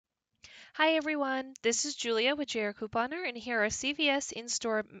Hi everyone, this is Julia with JR Couponer, and here are CVS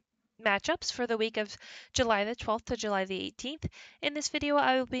in-store matchups for the week of July the 12th to July the 18th. In this video,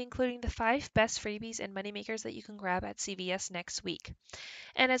 I will be including the 5 best freebies and moneymakers that you can grab at CVS next week.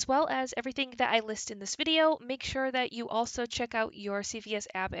 And as well as everything that I list in this video, make sure that you also check out your CVS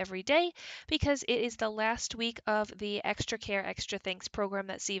app every day because it is the last week of the Extra Care, Extra Thanks program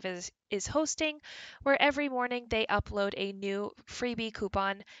that CVS is hosting, where every morning they upload a new freebie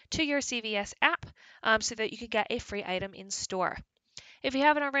coupon to your CVS app so that you can get a free item in store. If you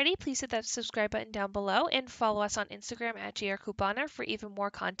haven't already, please hit that subscribe button down below and follow us on Instagram at grcouponer for even more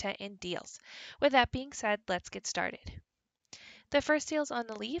content and deals. With that being said, let's get started. The first deal is on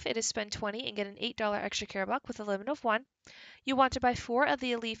the leaf. It is spend 20 and get an $8 extra care buck with a limit of 1. You want to buy 4 of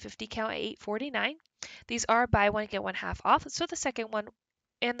the Elite 50 count at $8.49. These are buy one get one half off, so the second one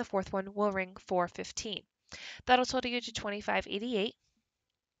and the fourth one will ring $4.15. That'll total you to $25.88.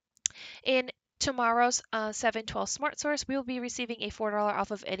 In tomorrow's 7/12 Smart Source, we will be receiving a $4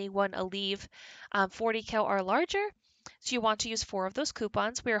 off of any one Aleve 40 cal or larger. So you want to use 4 of those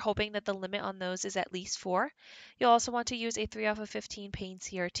coupons. We are hoping that the limit on those is at least 4. You'll also want to use a 3 off of 15 Pain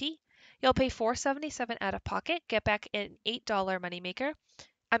CRT. You'll pay $4.77 out of pocket, get back an $8 moneymaker,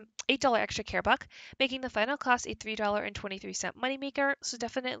 $8 extra care buck, making the final cost a $3.23 moneymaker. So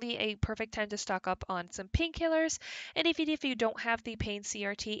definitely a perfect time to stock up on some painkillers. And even if you don't have the pain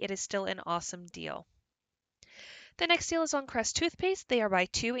CRT, it is still an awesome deal. The next deal is on Crest toothpaste. They are buy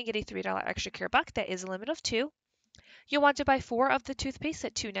 2 and get a $3 extra care buck. That is a limit of 2. You'll want to buy 4 of the toothpaste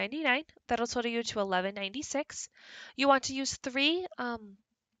at $2.99. That'll total you to $11.96. You want to use 3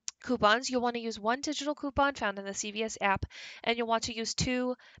 coupons. You'll want to use 1 digital coupon found in the CVS app, and you'll want to use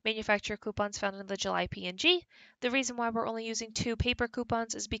 2 manufacturer coupons found in the July P&G. The reason why we're only using 2 paper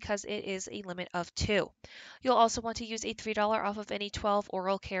coupons is because it is a limit of 2. You'll also want to use a $3 off of any 12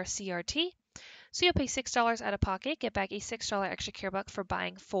 oral care CRT. So you'll pay $6 out of pocket, get back a $6 extra care buck for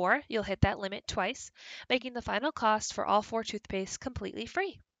buying 4. You'll hit that limit twice, making the final cost for all 4 toothpaste completely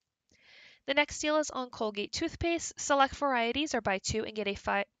free. The next deal is on Colgate toothpaste. Select varieties are buy 2 and get a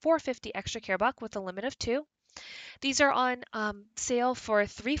 $4.50 extra care buck with a limit of 2. These are on sale for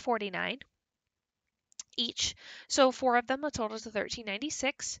 $3.49 each. So 4 of them, a total to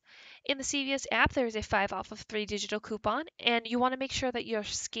 $13.96. In the CVS app, there is a 5 off of 3 digital coupon, and you want to make sure that you're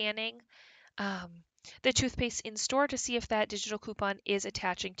scanning the toothpaste in store to see if that digital coupon is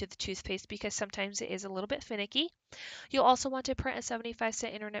attaching to the toothpaste because sometimes it is a little bit finicky. You'll also want to print a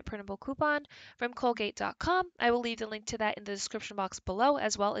 75-cent internet printable coupon from Colgate.com. I will leave the link to that in the description box below,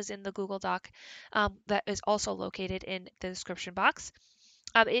 as well as in the Google Doc that is also located in the description box.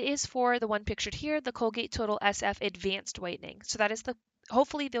 It is for the one pictured here, the Colgate Total SF Advanced Whitening. So that is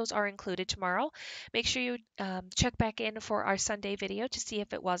hopefully those are included tomorrow. Make sure you check back in for our Sunday video to see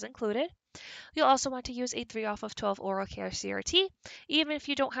if it was included. You'll also want to use a 3 off of 12 oral care CRT. Even if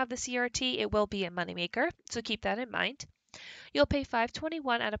you don't have the CRT, it will be a moneymaker, so keep that in mind. You'll pay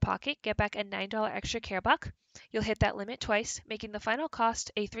 $5.21 out of pocket, get back a $9 extra care buck. You'll hit that limit twice, making the final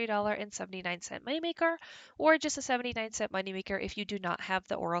cost a $3.79 moneymaker, or just a 79-cent moneymaker if you do not have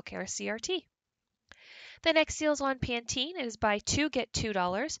the oral care CRT. The next deal is on Pantene. It is buy 2 get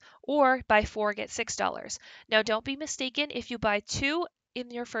 $2 or buy 4 get $6. Now don't be mistaken, if you buy 2 in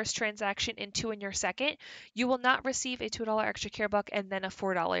your first transaction and 2 in your second, you will not receive a $2 extra care buck and then a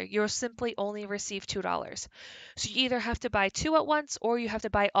 $4. You'll simply only receive $2. So you either have to buy 2 at once or you have to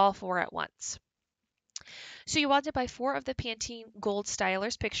buy all 4 at once. So you want to buy 4 of the Pantene Gold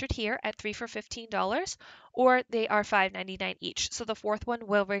Stylers pictured here at 3 for $15, or they are $5.99 each. So the fourth one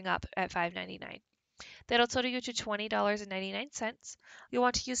will ring up at $5.99. That'll total you to $20.99. You'll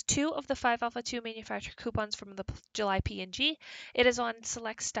want to use 2 of the 5 off of 2 manufacturer coupons from the July P&G. It is on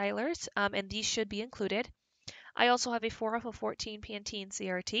select stylers, and these should be included. I also have a 4 off of 14 Pantene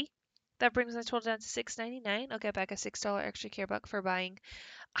CRT. That brings the total down to $6.99. I'll get back a $6 extra care buck for buying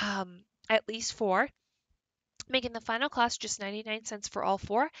at least 4, making the final cost just 99 cents for all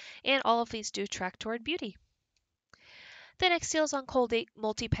 4, and all of these do track toward beauty. The next deal is on Colgate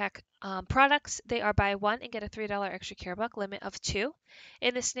multi-pack products. They are buy 1 and get a $3 extra care buck, limit of 2.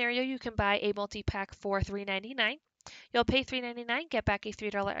 In this scenario, you can buy a multi-pack for $3.99. You'll pay $3.99, get back a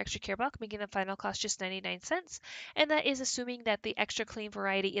 $3 extra care buck, making the final cost just 99 cents. And that is assuming that the extra clean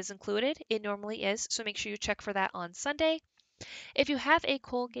variety is included. It normally is, so make sure you check for that on Sunday. If you have a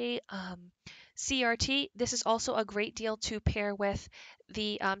Colgate CRT, this is also a great deal to pair with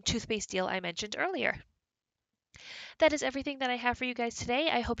the toothpaste deal I mentioned earlier. That is everything that I have for you guys today.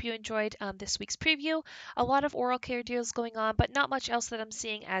 I hope you enjoyed this week's preview. A lot of oral care deals going on, but not much else that I'm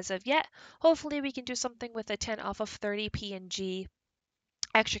seeing as of yet. Hopefully we can do something with a 10 off of 30 P&G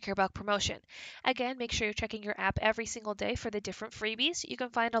extra care buck promotion. Again, make sure you're checking your app every single day for the different freebies. You can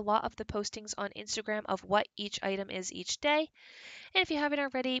find a lot of the postings on Instagram of what each item is each day. And if you haven't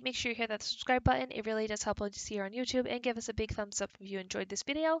already, make sure you hit that subscribe button. It really does help us here on YouTube, and give us a big thumbs up if you enjoyed this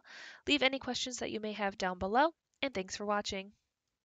video. Leave any questions that you may have down below, and thanks for watching.